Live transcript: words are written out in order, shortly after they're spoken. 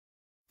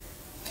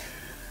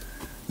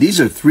These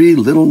are 3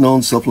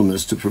 little-known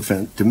supplements to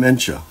prevent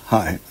dementia.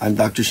 Hi, I'm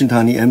Dr.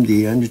 Shintani,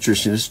 MD, and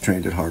nutritionist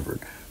trained at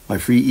Harvard. My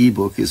free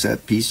ebook is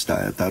at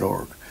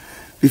peacediet.org.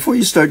 Before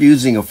you start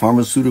using a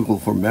pharmaceutical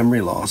for memory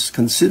loss,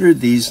 consider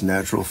these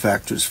natural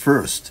factors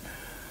first.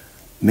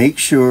 Make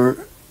sure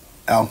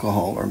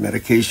alcohol or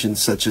medications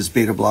such as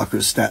beta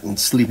blockers, statins,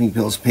 sleeping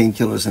pills,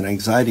 painkillers, and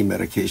anxiety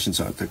medications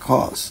aren't the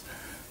cause.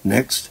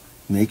 Next,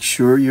 make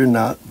sure you're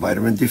not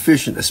vitamin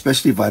deficient,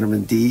 especially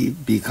vitamin D,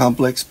 B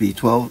complex,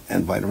 B12,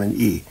 and vitamin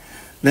E.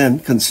 Then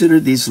consider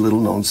these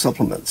little-known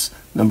supplements.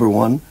 Number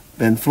 1,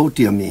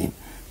 benfotiamine.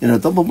 In a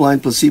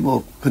double-blind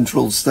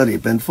placebo-controlled study,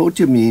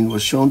 benfotiamine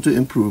was shown to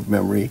improve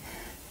memory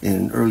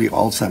in early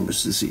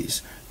Alzheimer's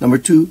disease. Number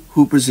 2,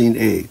 huperzine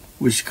A,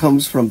 which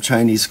comes from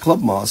Chinese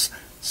club moss,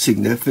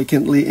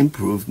 significantly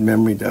improved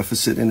memory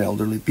deficit in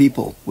elderly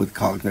people with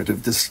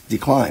cognitive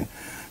decline.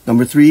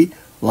 Number 3,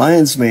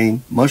 lion's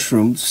mane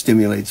mushroom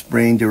stimulates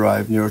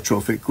brain-derived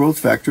neurotrophic growth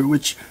factor,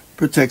 which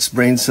protects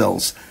brain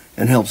cells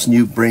and helps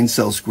new brain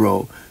cells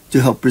grow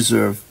to help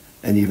preserve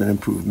and even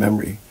improve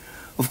memory.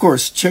 Of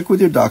course, check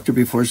with your doctor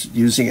before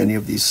using any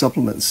of these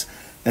supplements.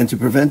 And to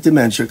prevent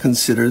dementia,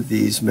 consider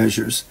these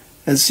measures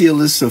and see a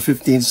list of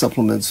 15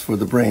 supplements for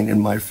the brain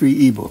in my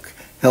free ebook,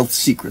 Health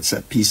Secrets,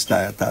 at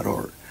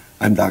peacediet.org.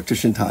 I'm Dr.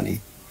 Shintani,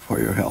 for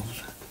your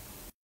health.